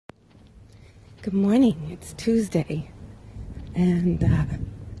Good morning. It's Tuesday, and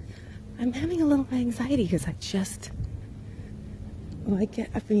I'm having a little anxiety because I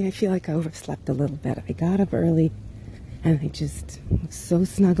feel like I overslept a little bit. I got up early, and I just was so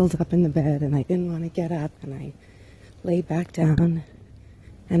snuggled up in the bed, and I didn't want to get up, and I lay back down,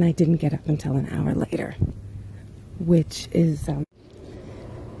 and I didn't get up until an hour later, which is,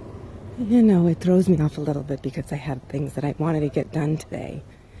 it throws me off a little bit because I had things that I wanted to get done today.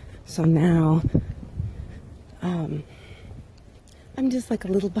 So now, I'm just like a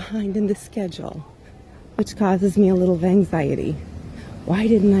little behind in the schedule, which causes me a little anxiety. Why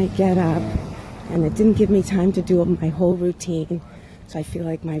didn't I get up? And it didn't give me time to do my whole routine. So I feel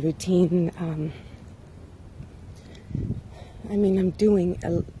like my routine, I'm doing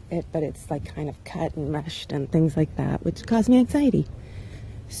it, but it's like kind of cut and rushed and things like that, which cause me anxiety.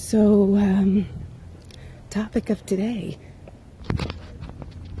 So, topic of today,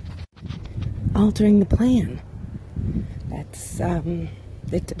 altering the plan. That's,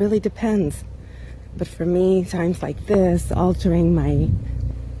 it really depends. But for me, times like this, altering my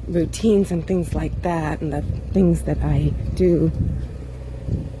routines and things like that, and the things that I do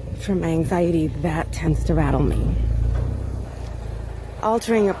for my anxiety, that tends to rattle me.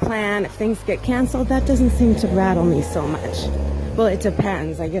 Altering a plan, if things get canceled, that doesn't seem to rattle me so much. Well, it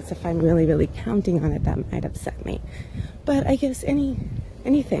depends. I guess if I'm really, really counting on it, that might upset me. But I guess anything,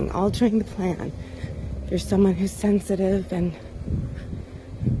 altering the plan. If you're someone who's sensitive and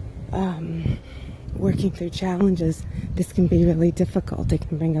working through challenges, this can be really difficult. It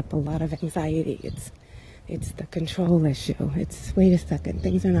can bring up a lot of anxiety. It's the control issue. It's, wait a second,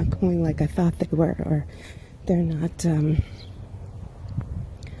 things are not going like I thought they were, or they're not, I'm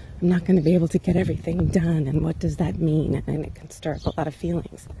not going to be able to get everything done, and what does that mean? And it can stir up a lot of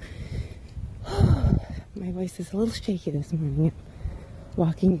feelings. My voice is a little shaky this morning. I'm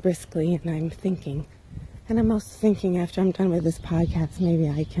walking briskly, and I'm thinking. And I'm also thinking after I'm done with this podcast, maybe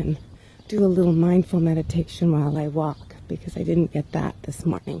I can do a little mindful meditation while I walk, because I didn't get that this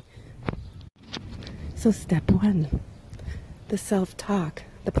morning. So step one, the self-talk.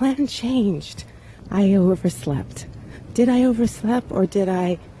 The plan changed. I overslept. Did I oversleep, or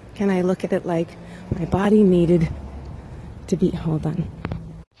can I look at it like my body needed to be, hold on.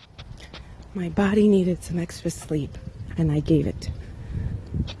 My body needed some extra sleep, and I gave it.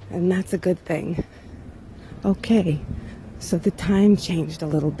 And that's a good thing. Okay, so the time changed a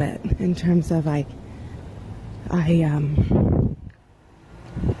little bit in terms of how do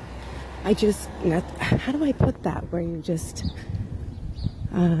I put that, where you just,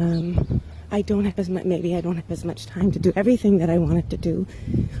 I don't have as much time to do everything that I wanted to do,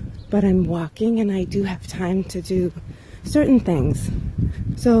 but I'm walking and I do have time to do certain things.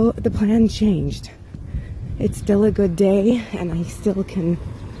 So the plan changed. It's still a good day, and I still can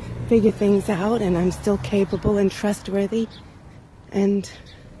figure things out, and I'm still capable and trustworthy, and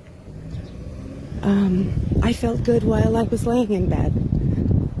I felt good while I was laying in bed.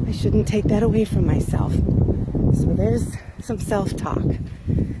 I shouldn't take that away from myself. So there's some self-talk.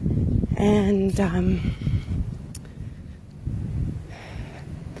 And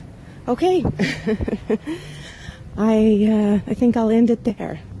okay. I think I'll end it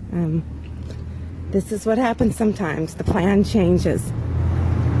there. This is what happens sometimes. The plan changes,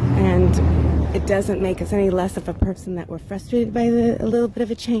 and it doesn't make us any less of a person that we're frustrated by a little bit of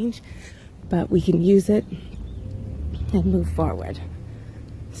a change, but we can use it and move forward.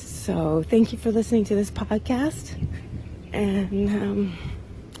 So thank you for listening to this podcast, and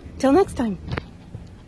till next time.